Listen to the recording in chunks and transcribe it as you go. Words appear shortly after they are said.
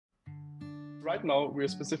right now we're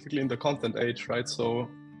specifically in the content age, right? So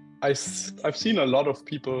I've seen a lot of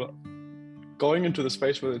people going into the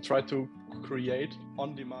space where they try to create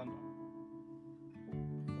on-demand.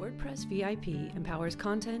 WordPress VIP empowers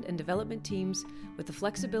content and development teams with the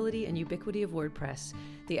flexibility and ubiquity of WordPress,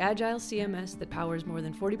 the agile CMS that powers more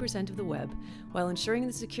than 40% of the web, while ensuring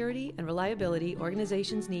the security and reliability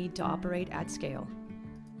organizations need to operate at scale.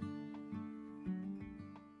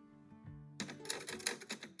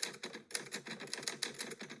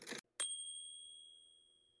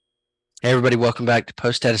 Hey everybody, welcome back to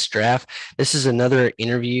Post Status Draft. This is another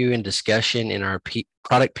interview and discussion in our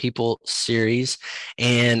Product People series.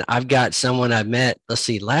 And I've got someone I've met,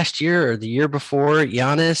 last year or the year before,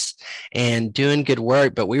 Yannis, and doing good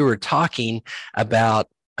work. But we were talking about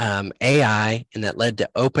AI, and that led to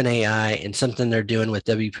OpenAI and something they're doing with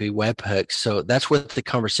WP Webhooks. So that's what the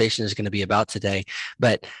conversation is going to be about today.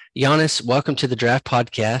 But Yannis, welcome to the Draft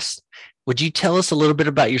Podcast. Would you tell us a little bit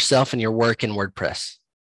about yourself and your work in WordPress?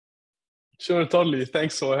 Sure, totally.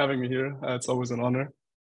 Thanks for having me here. It's always an honor.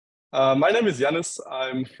 My name is Yannis.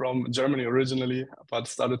 I'm from Germany originally, but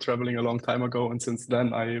started traveling a long time ago. And since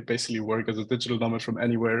then, I basically work as a digital nomad from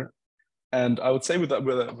anywhere. And I would say with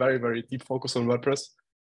a very, very deep focus on WordPress.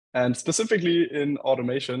 And specifically in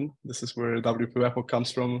automation, this is where WP Webhook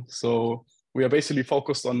comes from. So we are basically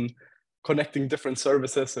focused on connecting different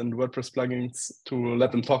services and WordPress plugins to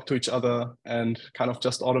let them talk to each other and kind of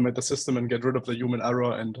just automate the system and get rid of the human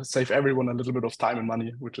error and save everyone a little bit of time and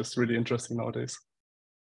money, which is really interesting nowadays.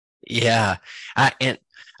 Yeah, I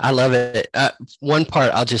love it. One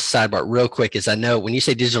part I'll just sidebar real quick is I know when you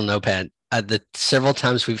say digital notepad, the several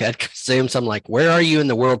times we've had Zooms, I'm like, where are you in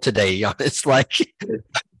the world today? It's like,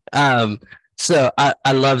 so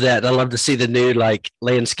I love that. I love to see the new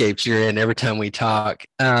landscapes you're in every time we talk.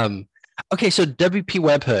 Okay, so WP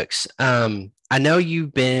Webhooks. I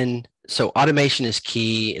know so automation is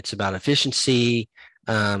key. It's about efficiency,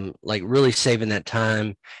 really saving that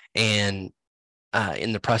time and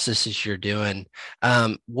in the processes you're doing.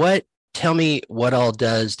 Tell me what all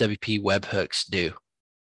does WP Webhooks do?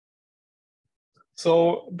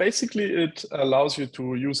 So basically it allows you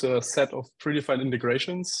to use a set of predefined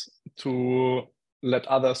integrations to let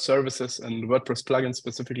other services and WordPress plugins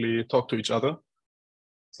specifically talk to each other.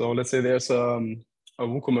 So let's say there's a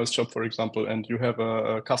WooCommerce shop, for example, and you have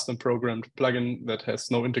a custom programmed plugin that has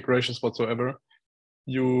no integrations whatsoever.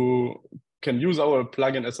 You can use our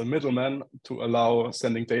plugin as a middleman to allow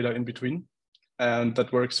sending data in between. And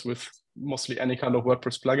that works with mostly any kind of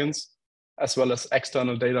WordPress plugins, as well as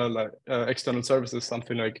external data, like external services,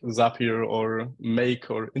 something like Zapier or Make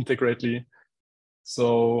or Integrately.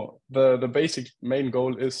 So the basic main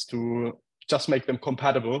goal is to just make them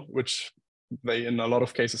compatible, which they in a lot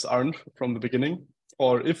of cases aren't from the beginning,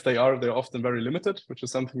 or if they are, they're often very limited, which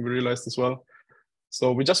is something we realized as well.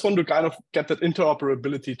 So we just want to kind of get that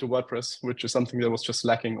interoperability to WordPress, which is something that was just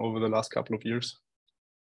lacking over the last couple of years.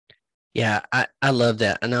 Yeah, I love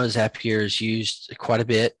that. I know Zapier is used quite a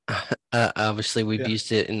bit. Obviously, we've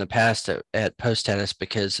used it in the past at Post Status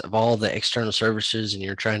because of all the external services, and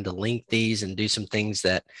you're trying to link these and do some things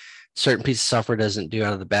that certain piece of software doesn't do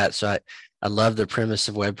out of the bat. So I love the premise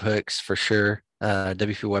of webhooks for sure,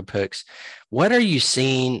 WP Webhooks. What are you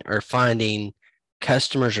seeing or finding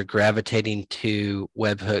customers are gravitating to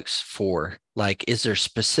webhooks for? Like, is there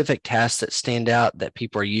specific tasks that stand out that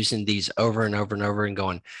people are using these over and over and over and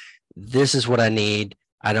going, this is what I need.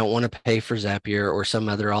 I don't want to pay for Zapier or some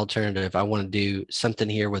other alternative. I want to do something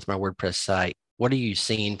here with my WordPress site. What are you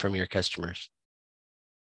seeing from your customers?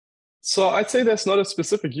 So I'd say there's not a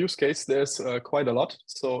specific use case. There's quite a lot.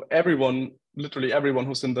 So literally everyone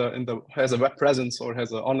who's has a web presence or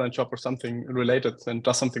has an online shop or something related and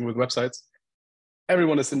does something with websites,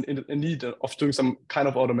 everyone is in need of doing some kind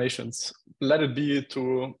of automations. Let it be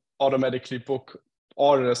to automatically book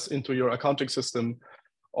orders into your accounting system,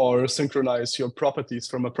 or synchronize your properties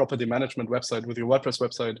from a property management website with your WordPress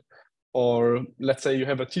website. Or let's say you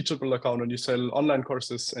have a Teachable account and you sell online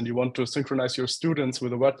courses and you want to synchronize your students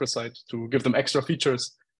with a WordPress site to give them extra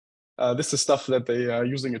features. This is stuff that they are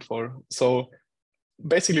using it for. So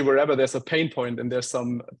basically wherever there's a pain point and there's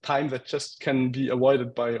some time that just can be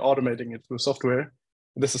avoided by automating it through software,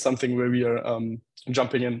 this is something where we are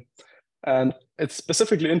jumping in. And it's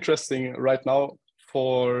specifically interesting right now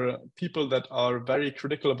for people that are very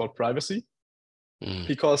critical about privacy,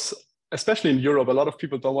 because especially in Europe, a lot of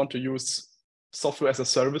people don't want to use software as a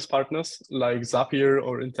service partners like Zapier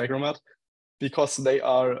or Integromat, because they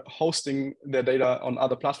are hosting their data on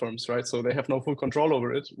other platforms, right? So they have no full control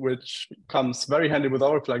over it, which comes very handy with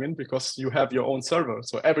our plugin because you have your own server.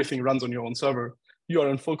 So everything runs on your own server. You are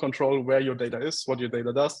in full control where your data is, what your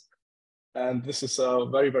data does. And this is a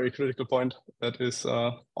very, very critical point that is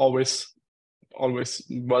always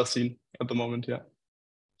well seen at the moment.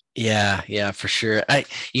 Yeah, for sure.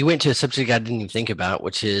 You went to a subject I didn't even think about,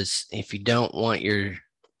 which is if you don't want your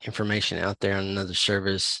information out there on another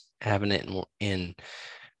service, having it in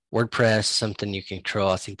WordPress, something you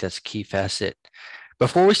control. I think that's a key facet.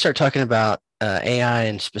 Before we start talking about AI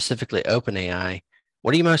and specifically OpenAI,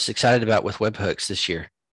 what are you most excited about with webhooks this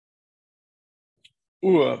year?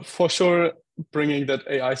 For sure, bringing that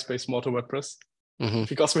AI space more to WordPress,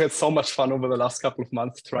 because we had so much fun over the last couple of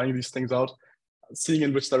months trying these things out, seeing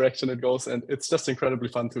in which direction it goes, and it's just incredibly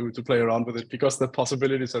fun to play around with it because the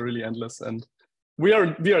possibilities are really endless. And we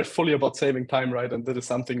are fully about saving time, right? And that is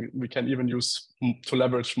something we can even use to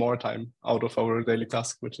leverage more time out of our daily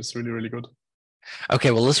task, which is really, really good. Okay,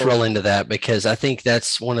 well, let's roll into that because I think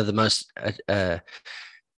that's one of the most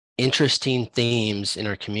interesting themes in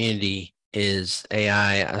our community is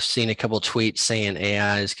AI. I've seen a couple of tweets saying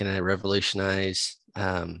AI is going to revolutionize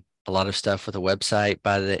a lot of stuff with a website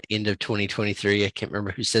by the end of 2023. I can't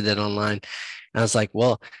remember who said that online. And I was like,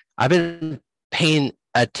 well, I've been paying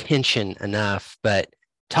attention enough, but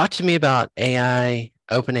talk to me about AI,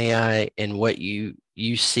 OpenAI, and what you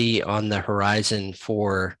see on the horizon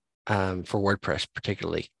for WordPress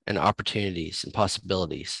particularly, and opportunities and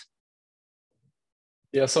possibilities.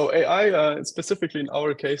 Yeah, so AI, specifically in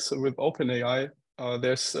our case with OpenAI,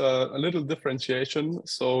 there's a little differentiation.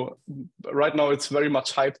 So right now it's very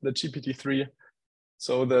much hyped, the GPT-3.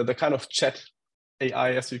 So the kind of chat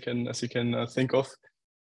AI as you can think of,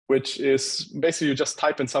 which is basically you just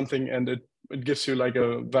type in something and it gives you like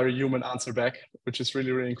a very human answer back, which is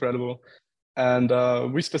really, really incredible. And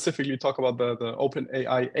we specifically talk about the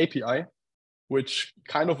OpenAI API, which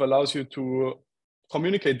kind of allows you to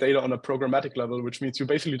communicate data on a programmatic level, which means you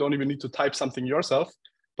basically don't even need to type something yourself,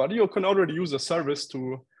 but you can already use a service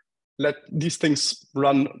to let these things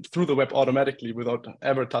run through the web automatically without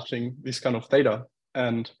ever touching this kind of data.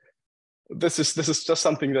 And this is just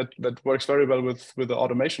something that works very well with the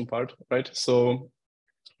automation part, right? So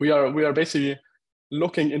we are basically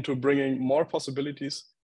looking into bringing more possibilities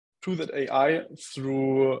to that AI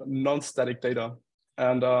through non-static data.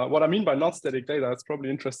 And what I mean by non-static data, it's probably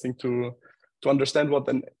interesting to understand what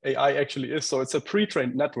an AI actually is. So it's a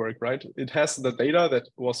pre-trained network, right? It has the data that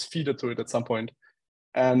was fed to it at some point.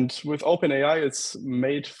 And with OpenAI, it's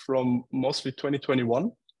made from mostly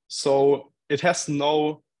 2021. So it has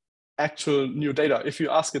no actual new data. If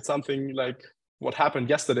you ask it something like what happened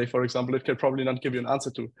yesterday, for example, it can probably not give you an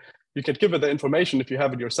answer to. You can give it the information if you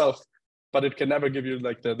have it yourself, but it can never give you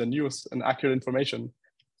like the news and accurate information.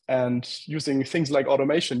 And using things like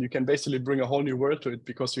automation, you can basically bring a whole new world to it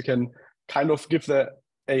because you can kind of give the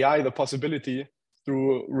AI the possibility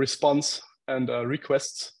through response and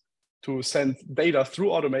requests to send data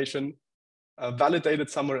through automation, validate it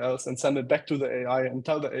somewhere else and send it back to the AI and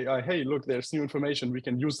tell the AI, hey, look, there's new information. We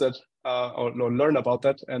can use that or learn about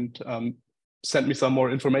that and send me some more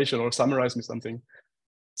information or summarize me something.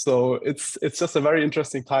 So it's just a very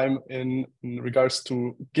interesting time in regards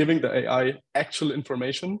to giving the AI actual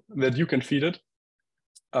information that you can feed it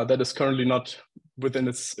that is currently not within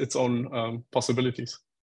its own possibilities.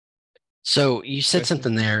 So you said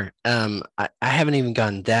something there. I haven't even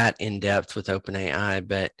gone that in depth with OpenAI,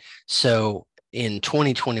 but so in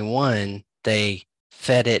 2021, they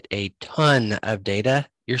fed it a ton of data,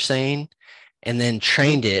 you're saying, and then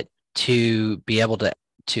trained it to be able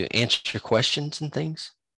to answer questions and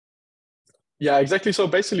things? Yeah, exactly. So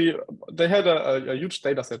basically, they had a huge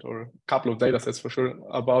data set or a couple of data sets for sure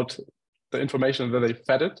about the information that they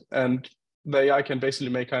fed it. And the AI can basically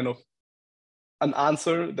make kind of an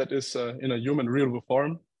answer that is in a human readable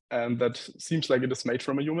form and that seems like it is made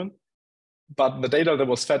from a human. But the data that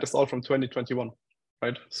was fed is all from 2021,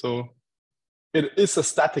 right? So it is a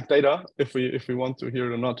static data if we want to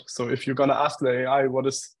hear it or not. So if you're gonna ask the AI what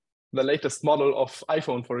is the latest model of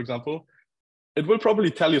iPhone, for example, it will probably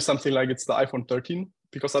tell you something like it's the iPhone 13,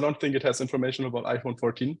 because I don't think it has information about iPhone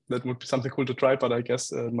 14. That would be something cool to try, but I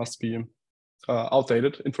guess it must be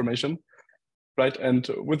outdated information, right? And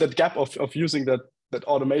with that gap of using that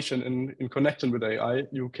automation in connection with AI,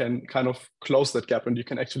 you can kind of close that gap and you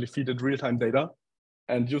can actually feed it real-time data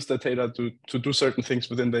and use that data to do certain things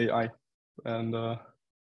within the AI. And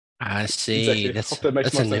I see. Exactly. That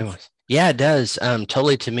makes that's a new one. Yeah, it does.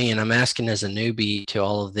 Totally to me. And I'm asking as a newbie to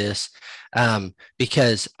all of this,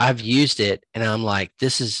 because I've used it and I'm like,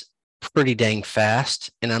 this is pretty dang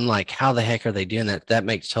fast. And I'm like, how the heck are they doing that? That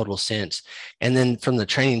makes total sense. And then from the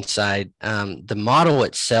training side, the model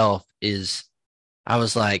itself is, I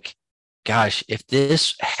was like, gosh, if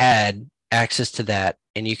this had access to that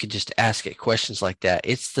and you could just ask it questions like that,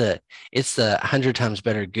 it's the 100 times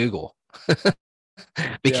better Google.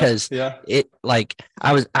 Because it like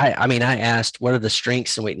I mean, I asked what are the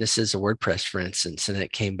strengths and weaknesses of WordPress, for instance, and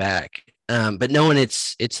it came back. But knowing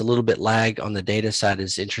it's a little bit lag on the data side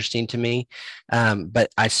is interesting to me. But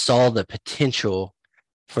I saw the potential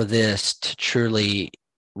for this to truly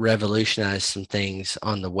revolutionize some things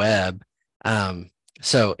on the web.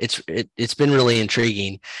 So it's been really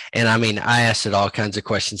intriguing. And I mean, I asked it all kinds of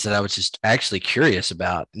questions that I was just actually curious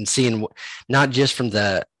about, and seeing not just from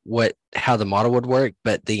how the model would work,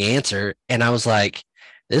 but the answer. And I was like,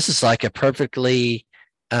 this is like a perfectly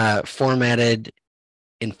formatted,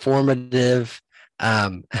 informative,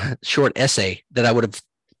 short essay that I would have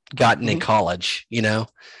gotten in college, you know?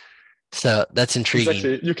 So that's intriguing.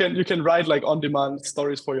 Exactly. You can write like on-demand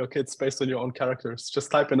stories for your kids based on your own characters.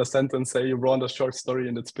 Just type in a sentence, say you wrote a short story,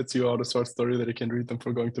 and it spits you out a short story that you can read them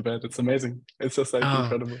for going to bed. It's amazing. It's just like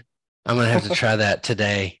incredible. I'm gonna have to try that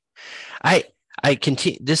today. I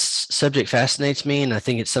continue. This subject fascinates me, and I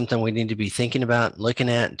think it's something we need to be thinking about, looking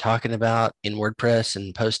at, and talking about in WordPress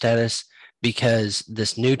and post status, because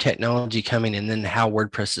this new technology coming, and then how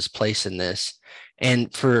WordPress is placed in this.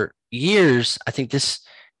 And for years, I think this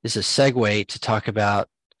is a segue to talk about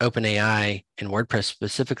OpenAI and WordPress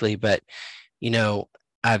specifically. But, you know,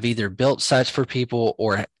 I've either built sites for people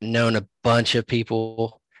or known a bunch of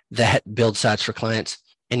people that build sites for clients.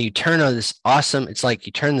 And you turn on this awesome, it's like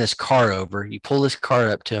you turn this car over, you pull this car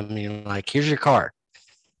up to them, and you're like, here's your car.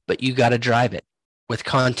 But you got to drive it with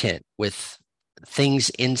content, with things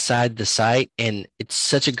inside the site. And it's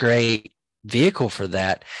such a great vehicle for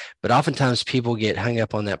that. But oftentimes people get hung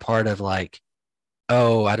up on that part of like,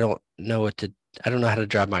 oh, I don't know how to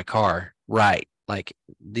drive my car right. Like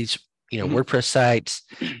these, WordPress sites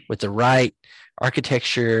with the right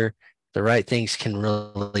architecture, the right things can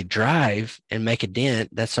really drive and make a dent.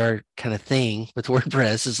 That's our kind of thing with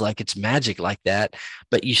WordPress, is like it's magic like that,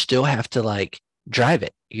 but you still have to like drive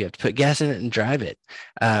it. You have to put gas in it and drive it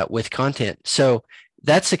with content. So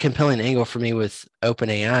that's a compelling angle for me with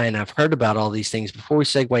OpenAI. And I've heard about all these things. Before we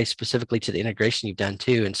segue specifically to the integration you've done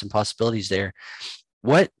too, and some possibilities there,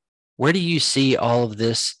 where do you see all of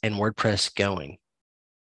this and WordPress going?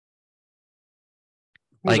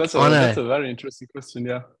 Like that's a very interesting question.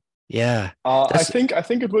 Yeah. I think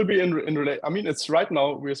it will be in relate. I mean, it's right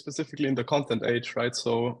now we're specifically in the content age, right?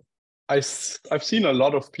 So I've seen a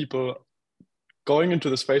lot of people going into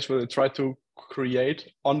the space where they try to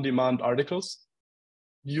create on-demand articles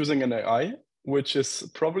using an AI, which is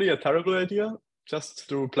probably a terrible idea just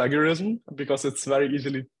through plagiarism, because it's very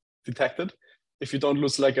easily detected if you don't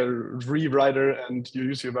use like a rewriter and you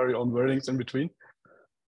use your very own wordings in between.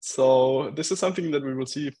 So this is something that we will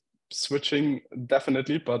see switching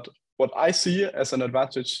definitely. But what I see as an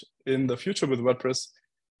advantage in the future with WordPress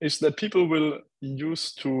is that people will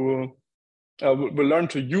learn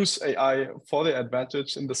to use AI for their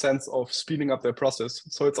advantage in the sense of speeding up their process.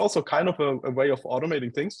 So it's also kind of a way of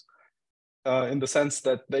automating things in the sense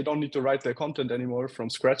that they don't need to write their content anymore from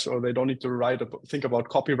scratch, or they don't need to think about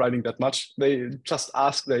copywriting that much. They just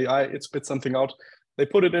ask the AI, it spits something out. They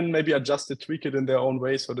put it in, maybe adjust it, tweak it in their own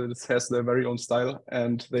way so that it has their very own style.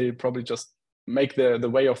 And they probably just make the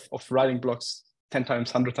way of writing blogs 10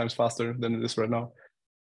 times, 100 times faster than it is right now.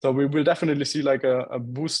 So we will definitely see like a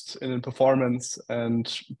boost in performance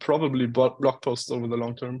and probably blog posts over the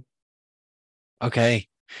long term. Okay.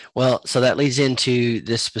 Well, so that leads into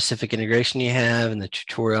this specific integration you have and the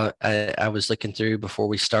tutorial I was looking through before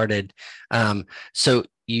we started. So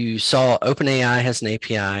you saw OpenAI has an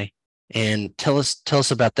API, and tell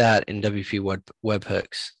us about that in WP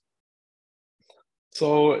Webhooks.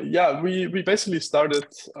 So yeah, we basically started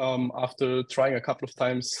after trying a couple of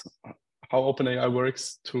times how OpenAI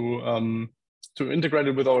works to integrate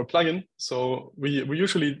it with our plugin. So we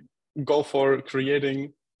usually go for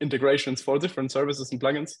creating integrations for different services and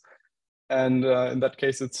plugins. And in that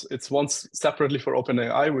case, it's once separately for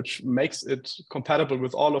OpenAI, which makes it compatible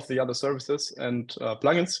with all of the other services and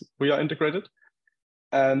plugins we are integrated.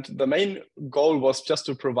 And the main goal was just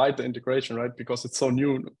to provide the integration, right? Because it's so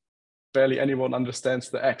new, barely anyone understands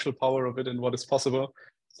the actual power of it and what is possible.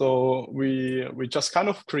 So we just kind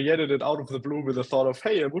of created it out of the blue with the thought of,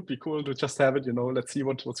 hey, it would be cool to just have it, let's see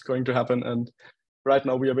what's going to happen. And right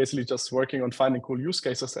now we are basically just working on finding cool use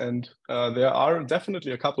cases. And there are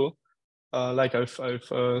definitely a couple. Like I've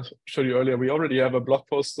showed you earlier, we already have a blog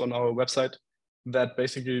post on our website that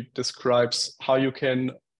basically describes how you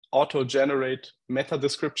can auto-generate meta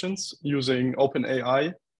descriptions using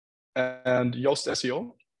OpenAI and Yoast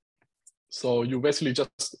SEO. So you basically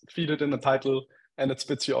just feed it in the title, and it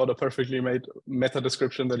spits you out a perfectly made meta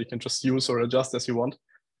description that you can just use or adjust as you want.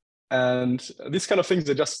 And these kind of things,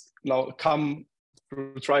 they just now come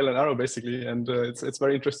through trial and error, basically. And it's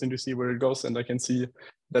very interesting to see where it goes. And I can see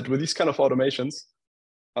that with these kind of automations,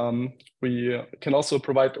 we can also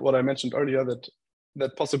provide what I mentioned earlier,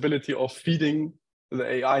 that possibility of feeding the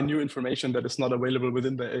AI new information that is not available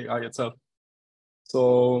within the AI itself.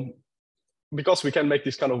 So because we can make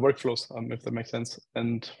these kind of workflows, if that makes sense.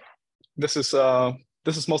 And this is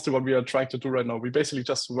mostly what we are trying to do right now. We're basically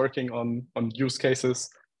just working on use cases,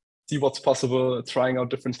 see what's possible, trying out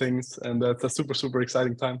different things, and it's a super, super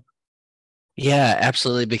exciting time. Yeah,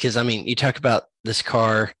 absolutely. Because I mean, you talk about this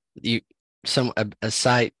car, a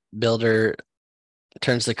site builder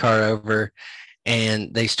turns the car over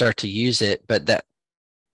and they start to use it, but that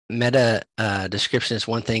meta description is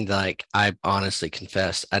one thing that, like, I honestly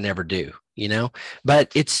confess I never do,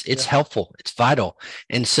 but it's helpful, it's vital.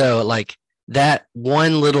 And so like that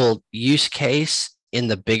one little use case in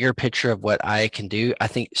the bigger picture of what I can do, I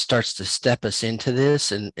think starts to step us into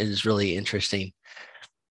this and is really interesting.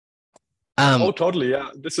 Oh, totally. Yeah.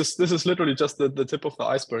 This is literally just the tip of the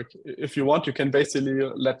iceberg. If you want, you can basically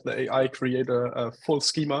let the AI create a full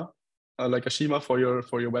schema, like a schema for your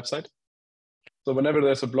website. So whenever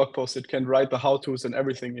there's a blog post, it can write the how-tos and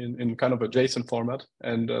everything in kind of a JSON format,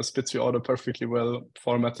 and spits you out a perfectly well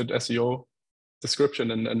formatted SEO description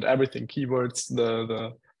and everything, keywords,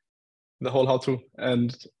 the whole how-to.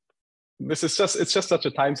 And it's just such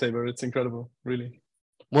a time saver. It's incredible, really.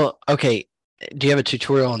 Well, okay. Do you have a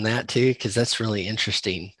tutorial on that too? Because that's really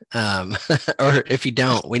interesting. Or if you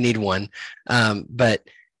don't, we need one. But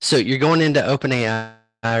so you're going into OpenAI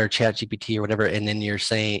or ChatGPT or whatever, and then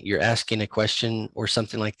you're asking a question or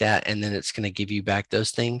something like that, and then it's going to give you back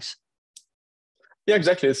those things. Yeah,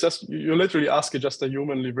 exactly. It's just, you literally ask it just a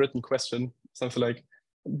humanly written question, something like,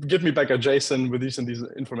 give me back a JSON with these and these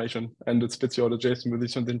information, and it spits you out a JSON with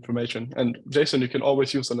these and the information. And JSON you can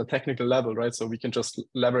always use on a technical level, right? So we can just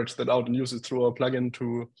leverage that out and use it through our plugin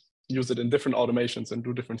to use it in different automations and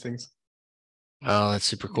do different things. Oh, that's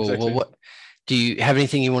super cool. Exactly. Well, do you have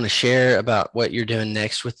anything you want to share about what you're doing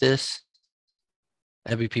next with this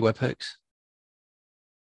MVP webhooks?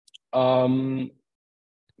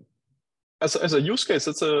 As a use case,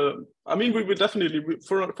 we definitely,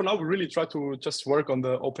 for now, we really try to just work on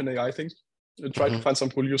the OpenAI thing, try to find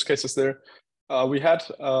some cool use cases there. We had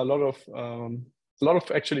a lot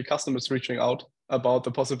of actually customers reaching out about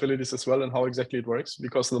the possibilities as well and how exactly it works,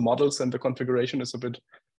 because the models and the configuration is a bit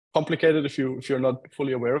complicated if you're not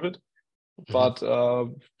fully aware of it. But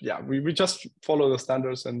we just follow the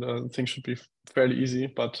standards, and things should be fairly easy.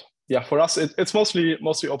 But yeah, for us, it's mostly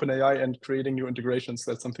OpenAI and creating new integrations.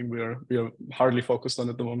 That's something we are hardly focused on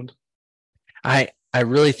at the moment. I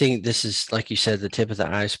really think this is, like you said, the tip of the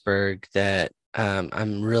iceberg. That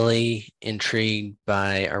I'm really intrigued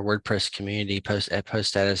by our WordPress community at Post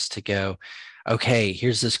Status to go, okay,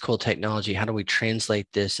 here's this cool technology. How do we translate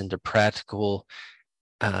this into practical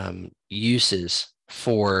uses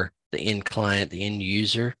for the end client, the end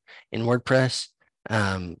user in WordPress?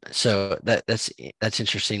 So that's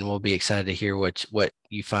interesting. We'll be excited to hear what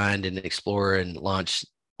you find and explore and launch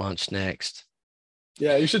next.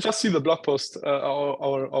 Yeah, you should just see the blog post,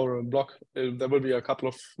 our blog. There will be a couple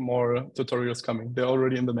of more tutorials coming. They're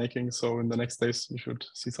already in the making, so in the next days you should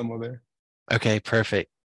see some more there. Okay, perfect.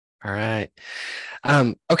 All right.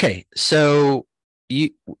 Okay, so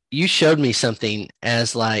you showed me something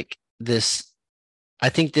as like this. I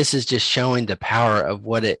think this is just showing the power of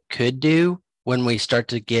what it could do when we start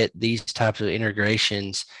to get these types of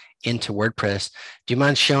integrations into WordPress. Do you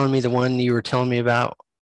mind showing me the one you were telling me about?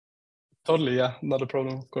 Totally, yeah, not a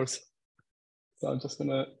problem, of course. So I'm just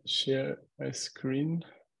gonna share my screen.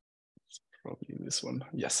 It's probably this one.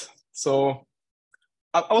 Yes. So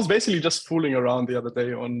I was basically just fooling around the other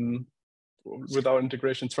day with our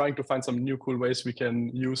integration, trying to find some new cool ways we can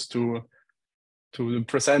use to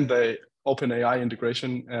present the OpenAI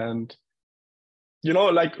integration. And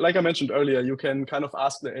like I mentioned earlier, you can kind of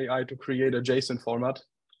ask the AI to create a JSON format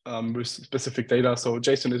with specific data. So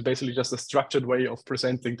JSON is basically just a structured way of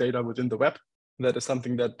presenting data within the web. That is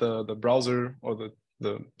something that the browser or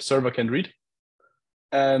the server can read.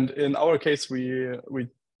 And in our case, we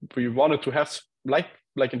wanted to have, like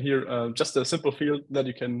in here, just a simple field that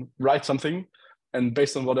you can write something, and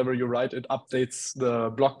based on whatever you write, it updates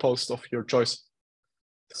the blog post of your choice.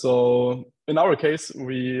 So in our case,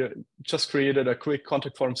 we just created a quick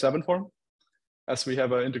Contact Form 7 form, as we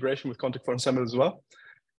have an integration with Contact Form 7 as well.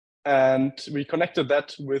 And we connected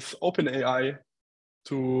that with OpenAI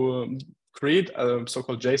to create a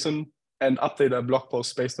so-called JSON and update a blog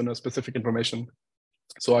post based on a specific information.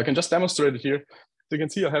 So I can just demonstrate it here. So you can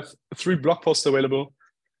see I have 3 blog posts available.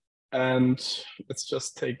 And let's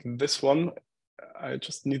just take this one. I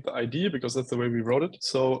just need the ID because that's the way we wrote it.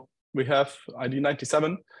 So we have ID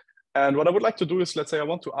 97. And what I would like to do is, let's say I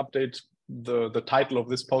want to update the title of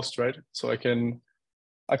this post, right? So I can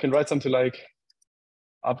write something like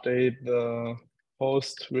update the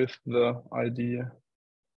post with the ID,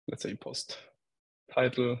 let's say post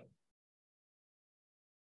title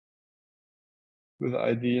with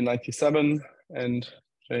ID 97 and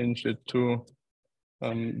change it to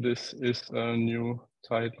this is a new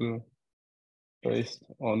title based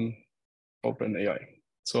on OpenAI.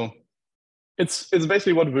 So it's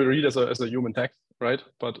basically what we read as a human text, right?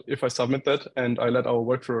 But if I submit that and I let our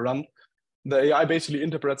workflow run, the AI basically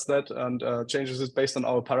interprets that and changes it based on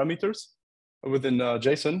our parameters within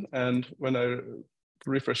JSON. And when I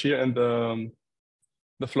refresh here and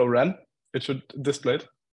the flow ran, it should display it.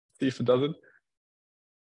 See if it does it.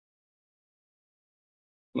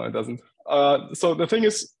 No, it doesn't. So the thing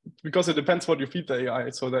is, because it depends what you feed the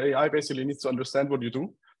AI. So the AI basically needs to understand what you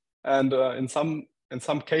do, and in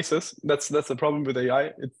some cases, that's the problem with AI.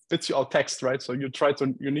 It spits you out text, right? So you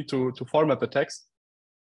need to format the text,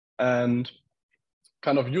 and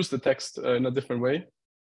kind of use the text in a different way.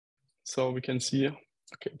 So we can see,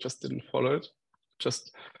 okay, just didn't follow it.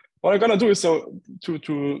 Just what I'm gonna do is so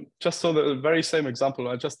the very same example,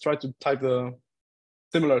 I just try to type the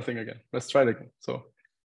similar thing again. Let's try it again. So.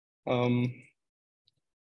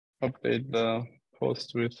 Update the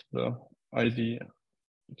post with the ID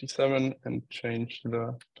 87 and change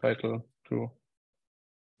the title to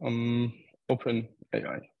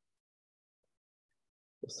OpenAI.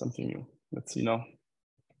 There's something new. Let's see now.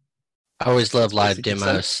 I always love live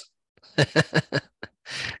demos.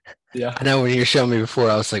 Yeah, I know when you were showing me before,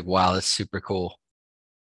 I was like, wow, that's super cool.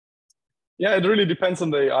 Yeah, it really depends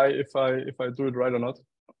on the AI if I do it right or not.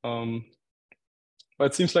 But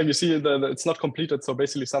it seems like you see that it's not completed, so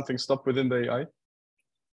basically something stopped within the AI.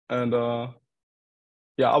 And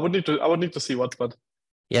yeah, I would need to see what, but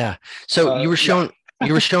yeah. So you were showing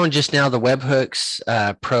just now the Webhooks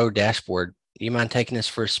Pro dashboard. You mind taking us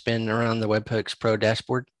for a spin around the Webhooks Pro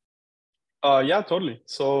dashboard? Yeah, totally.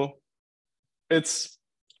 So it's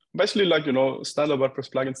basically like, standard WordPress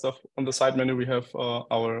plugin stuff. On the side menu, we have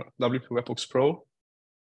our WP Webhooks Pro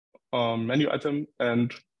menu item,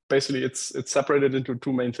 and basically it's separated into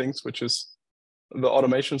 2 main things, which is the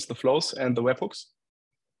automations, the flows, and the webhooks.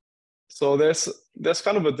 So there's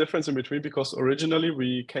kind of a difference in between, because originally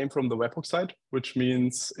we came from the webhook side, which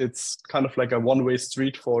means it's kind of like a one-way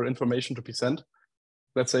street for information to be sent.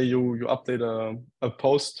 Let's say you update a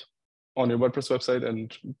post on your WordPress website,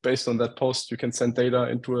 and based on that post, you can send data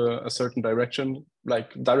into a certain direction,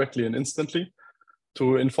 like directly and instantly,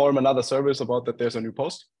 to inform another service about that there's a new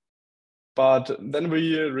post. But then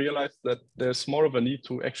we realized that there's more of a need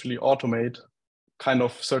to actually automate kind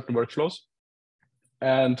of certain workflows.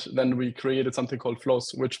 And then we created something called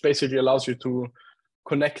flows, which basically allows you to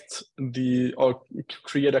connect or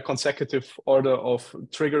create a consecutive order of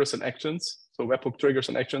triggers and actions, so webhook triggers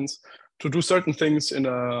and actions, to do certain things in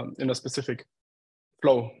a specific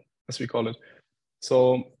flow, as we call it.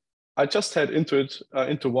 So I just head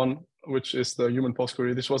into one, which is the human post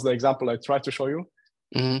query. This was the example I tried to show you,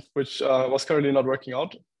 which was currently not working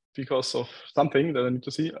out because of something that I need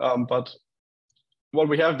to see. But what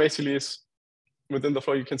we have basically is, within the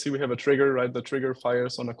flow, you can see we have a trigger, right? The trigger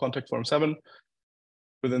fires on a contact form 7.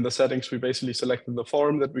 Within the settings, we basically selected the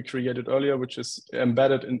form that we created earlier, which is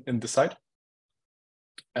embedded in the site.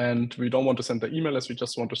 And we don't want to send the email, as we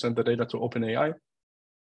just want to send the data to OpenAI.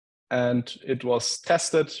 And it was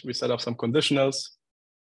tested. We set up some conditionals,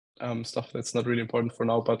 stuff that's not really important for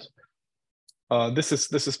now, but this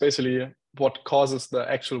is basically what causes the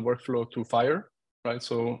actual workflow to fire, right?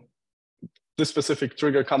 So this specific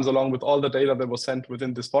trigger comes along with all the data that was sent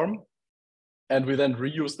within this form, and we then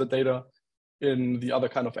reuse the data in the other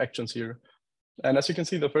kind of actions here. And as you can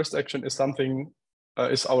see, the first action is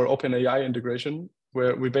is our OpenAI integration,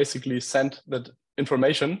 where we basically sent that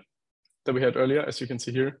information that we had earlier, as you can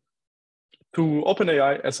see here, to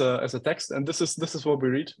OpenAI as a text. And this is what we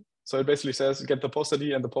read. So it basically says, get the post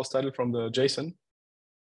ID and the post title from the JSON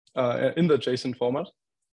in the JSON format.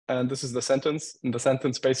 And this is the sentence. And the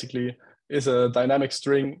sentence basically is a dynamic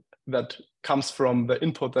string that comes from the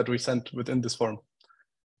input that we sent within this form.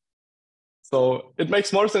 So it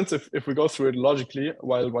makes more sense if we go through it logically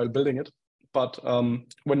while building it. But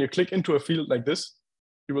when you click into a field like this,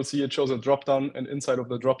 you will see it shows a dropdown, and inside of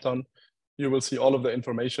the dropdown, you will see all of the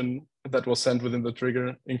information that was sent within the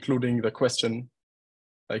trigger, including the question,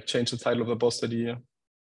 like change the title of the post ID,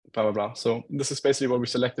 blah, blah, blah. So this is basically what we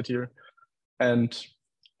selected here. And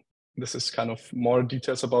This is kind of more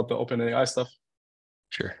details about the OpenAI stuff.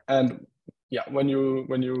 Sure. And yeah, when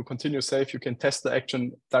you continue save, you can test the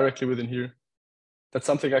action directly within here. That's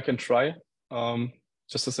something I can try,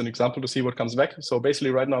 just as an example to see what comes back. So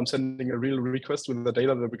basically right now I'm sending a real request with the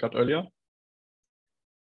data that we got earlier.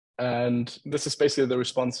 And this is basically the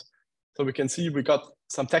response. So we can see we got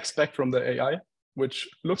some text back from the AI, which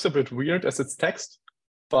looks a bit weird as it's text,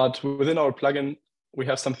 but within our plugin, we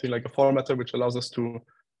have something like a formatter, which allows us to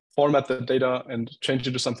format the data and change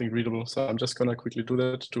it to something readable. So I'm just gonna quickly do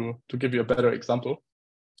that to give you a better example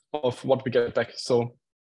of what we get back. So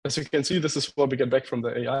as you can see, this is what we get back from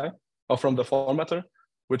the AI or from the formatter,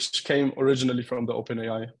 which came originally from the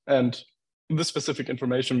OpenAI. And this specific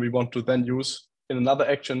information we want to then use in another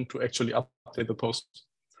action to actually update the post.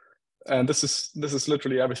 And this is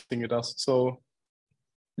literally everything it does. So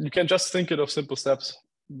you can just think it of simple steps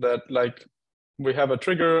that like we have a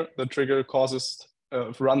trigger, the trigger causes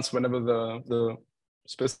runs whenever the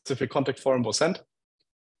specific contact form was sent.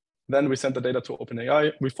 Then we send the data to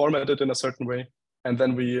OpenAI, we format it in a certain way, and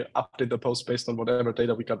then we update the post based on whatever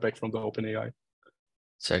data we got back from the OpenAI.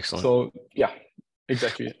 It's excellent. So yeah,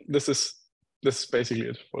 exactly. This is basically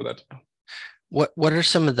it for that. What are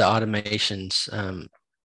some of the automations?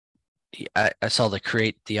 I saw the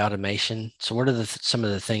create the automation. So what are some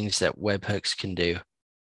of the things that webhooks can do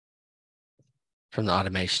from the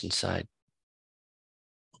automation side?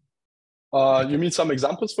 You mean some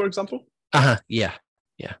examples, for example? Yeah.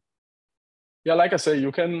 Yeah, like I say,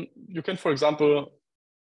 you can, for example,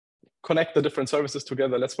 connect the different services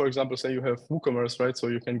together. Let's, for example, say you have WooCommerce, right? So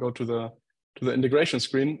you can go to the integration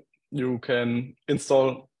screen. You can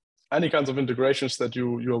install any kinds of integrations that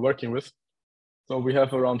you are working with. So we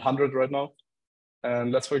have around 100 right now.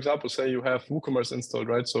 And let's, for example, say you have WooCommerce installed,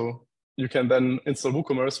 right? So you can then install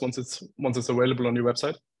WooCommerce once it's available on your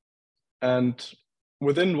website. And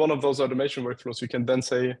within one of those automation workflows, you can then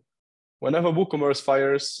say, whenever WooCommerce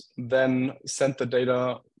fires, then send the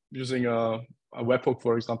data using a webhook,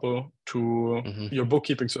 for example, to your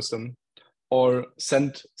bookkeeping system, or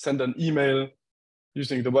send an email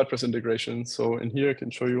using the WordPress integration. So in here, I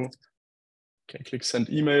can show you. Can click send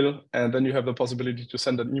email, and then you have the possibility to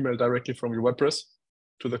send an email directly from your WordPress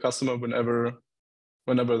to the customer whenever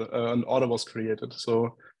an order was created.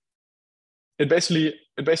 So it basically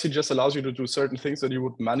just allows you to do certain things that you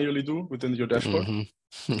would manually do within your dashboard.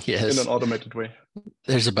 Yes. In an automated way.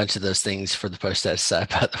 There's a bunch of those things for the post status side,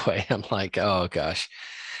 by the way. I'm like, oh gosh.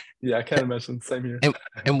 Yeah, I can imagine. Same here.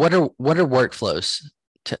 And what are workflows?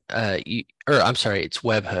 I'm sorry, it's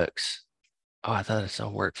webhooks. Oh, I thought it's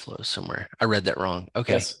on workflows somewhere. I read that wrong.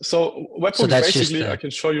 Okay. Yes. So webhook basically, I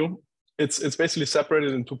can show you. It's basically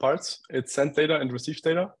separated in two parts. It's send data and receive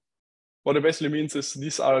data. What it basically means is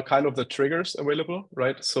these are kind of the triggers available,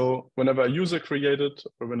 right? So whenever a user created,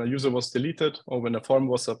 or when a user was deleted, or when a form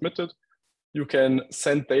was submitted, you can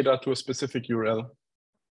send data to a specific URL.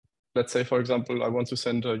 Let's say, for example, I want to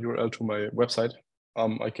send a URL to my website.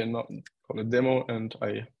 I can call it demo, and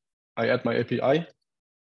I add my API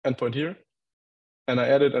endpoint here, and I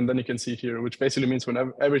add it, and then you can see it here, which basically means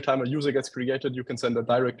every time a user gets created, you can send a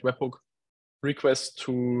direct webhook request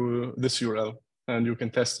to this URL. And you can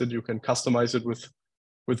test it, you can customize it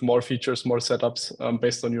with more features, more setups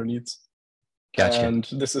based on your needs. Gotcha. And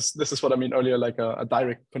this is what I mean earlier, like a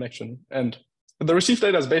direct connection. And the receive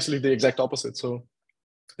data is basically the exact opposite. So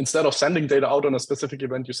instead of sending data out on a specific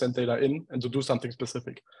event, you send data in and to do something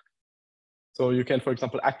specific. So you can, for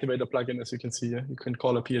example, activate a plugin, as you can see here. You can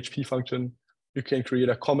call a PHP function. You can create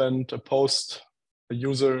a comment, a post, a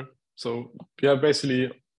user. So you have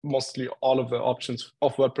basically mostly all of the options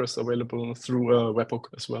of WordPress available through a webhook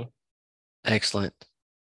as well. Excellent.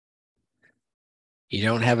 You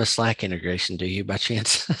don't have a Slack integration, do you, by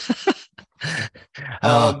chance?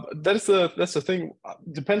 That's the thing.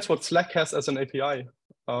 Depends what Slack has as an API.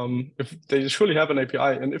 If they surely have an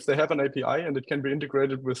API, and if they have an API and it can be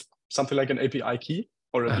integrated with something like an API key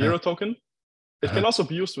or a hero token, it can also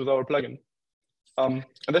be used with our plugin. And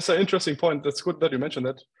that's an interesting point. That's good that you mentioned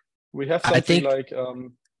that. We have something like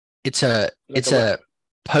it's a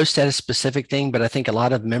post status specific thing, but I think a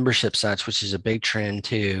lot of membership sites, which is a big trend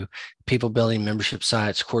too, people building membership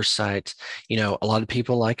sites, course sites, a lot of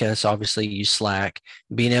people like us obviously use Slack.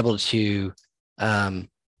 Being able to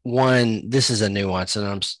this is a nuance,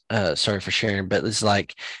 and I'm sorry for sharing, but it's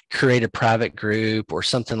like create a private group or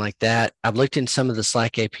something like that. I've looked in some of the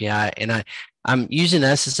Slack API, and I'm using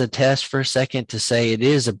us as a test for a second to say it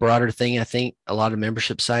is a broader thing. I think a lot of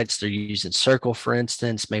membership sites, they're using Circle, for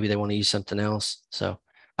instance. Maybe they want to use something else. So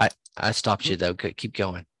I stopped you though. Keep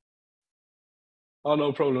going. Oh,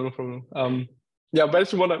 no problem. Yeah,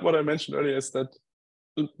 basically what I mentioned earlier is that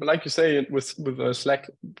like you say, with Slack,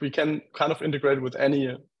 we can kind of integrate with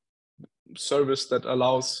any service that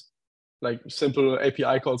allows like simple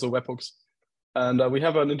API calls or webhooks. And we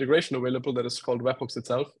have an integration available that is called webhooks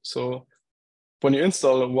itself. So when you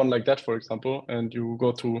install one like that, for example, and you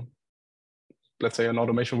go to, let's say, an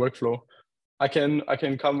automation workflow, I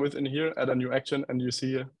can come within here, add a new action, and you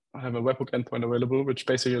see I have a webhook endpoint available, which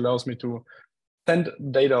basically allows me to send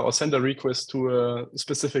data or send a request to a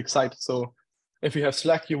specific site. So if you have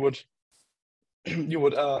Slack, you would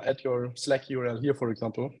add your Slack URL here, for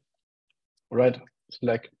example, right?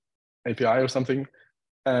 Slack API or something,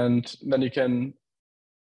 and then you can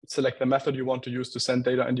select the method you want to use to send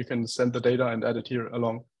data, and you can send the data and add it here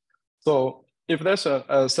along. So if there's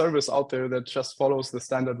a service out there that just follows the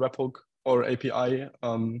standard webhook or API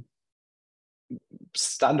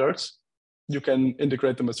standards, you can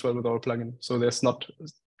integrate them as well with our plugin. So there's not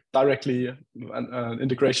directly an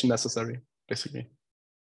integration necessary, basically.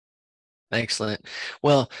 Excellent.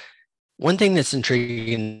 Well, one thing that's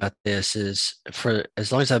intriguing about this is, for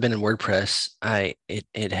as long as I've been in WordPress,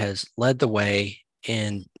 it has led the way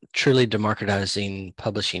in truly democratizing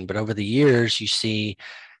publishing. But over the years, you see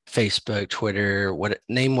Facebook, Twitter,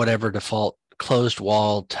 name whatever default closed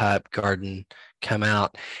wall type garden come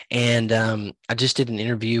out. And I just did an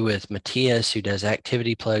interview with Matthias, who does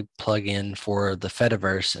Activity plugin for the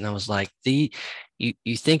Fediverse, and I was like, you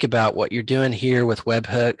think about what you're doing here with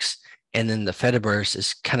webhooks, and then the Fediverse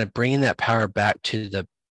is kind of bringing that power back to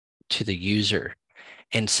the user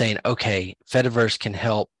and saying, okay, Fediverse can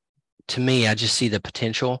help. To me, I just see the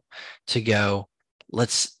potential to go,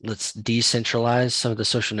 let's decentralize some of the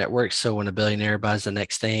social networks. So when a billionaire buys the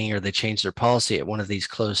next thing, or they change their policy at one of these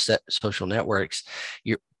closed set social networks,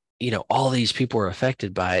 all these people are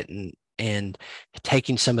affected by it, and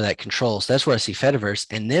taking some of that control. So that's where I see Fediverse.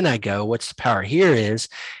 And then I go, what's the power here is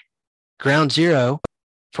ground zero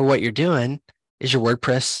for what you're doing is your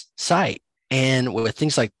WordPress site. And with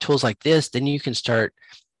things like tools like this, then you can start,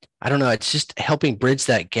 I don't know, it's just helping bridge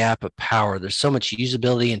that gap of power. There's so much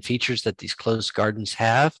usability and features that these closed gardens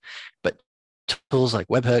have, but tools like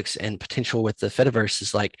webhooks and potential with the Fediverse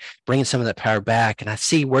is like bringing some of that power back. And I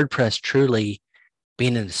see WordPress truly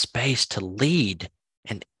being in a space to lead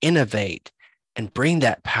and innovate and bring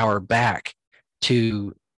that power back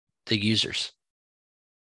to the users.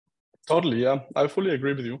 Totally, yeah, I fully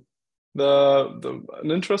agree with you.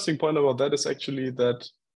 An interesting point about that is actually that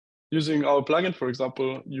using our plugin, for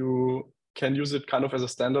example, you can use it kind of as a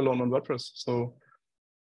standalone on WordPress. So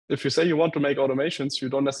if you say you want to make automations, you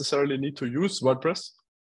don't necessarily need to use WordPress,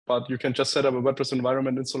 but you can just set up a WordPress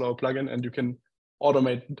environment, install our plugin, and you can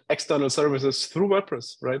automate external services through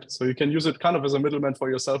WordPress, right? So you can use it kind of as a middleman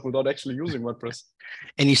for yourself without actually using WordPress.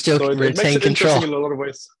 And you still retain control. It makes it interesting in a lot of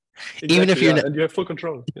ways. Exactly, even if you're and you have full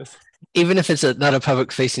control. Yes. Even if it's not a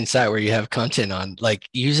public facing site where you have content on, like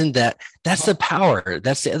using that's the power.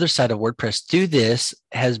 That's the other side of WordPress. Do this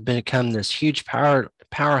has become this huge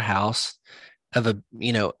powerhouse of a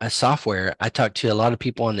software. I talked to a lot of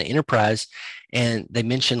people on the enterprise, and they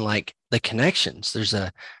mention like the connections. There's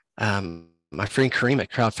my friend Kareem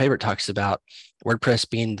at Crowd Favorite talks about WordPress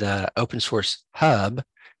being the open source hub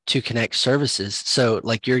to connect services. So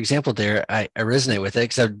like your example there, I resonate with it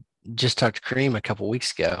because I just talked to Kareem a couple of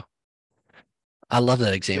weeks ago. I love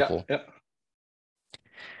that example. Yeah.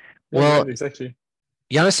 Well, exactly.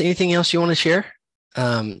 Giannis, anything else you want to share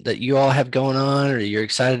that you all have going on, or you're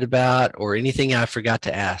excited about, or anything I forgot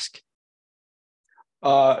to ask?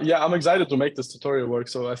 Yeah, I'm excited to make this tutorial work.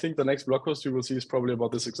 So I think the next blog post you will see is probably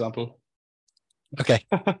about this example. Okay.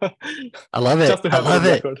 I love it. I love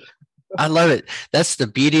it. I love it. That's the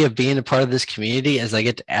beauty of being a part of this community, is I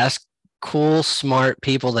get to ask cool, smart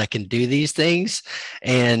people that can do these things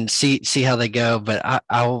and see how they go. But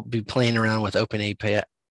I'll be playing around with OpenAI's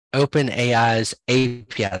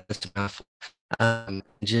API,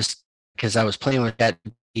 just because I was playing with that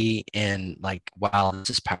and like, wow, this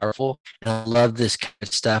is powerful. And I love this kind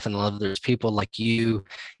of stuff, and I love there's people like you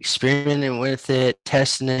experimenting with it,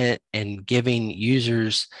 testing it, and giving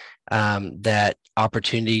users that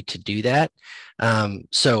opportunity to do that.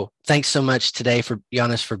 So thanks so much today for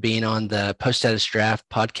Giannis for being on the Post Status Draft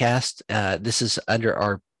podcast. This is under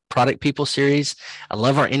our Product People series. I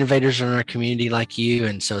love our innovators in our community like you.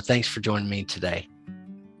 And so thanks for joining me today.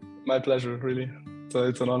 My pleasure, really. So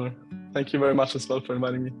it's an honor. Thank you very much as well for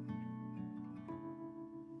inviting me.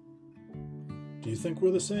 Do you think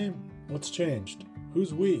we're the same? What's changed?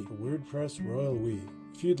 Who's we? The WordPress Royal We.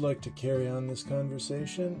 If you'd like to carry on this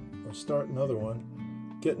conversation or start another one,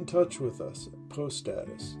 get in touch with us at Post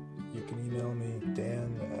Status. You can email me,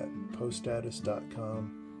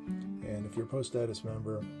 Dan@poststatus.com. And if you're a Post Status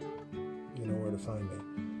member, you know where to find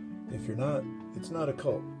me. If you're not, it's not a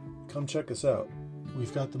cult. Come check us out.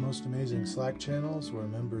 We've got the most amazing Slack channels where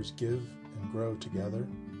members give and grow together.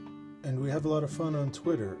 And we have a lot of fun on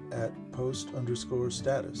Twitter at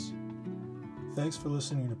 @post_status. Thanks for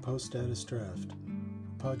listening to Post Status Draft,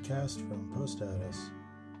 a podcast from Post Status,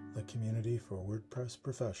 the community for WordPress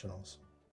professionals.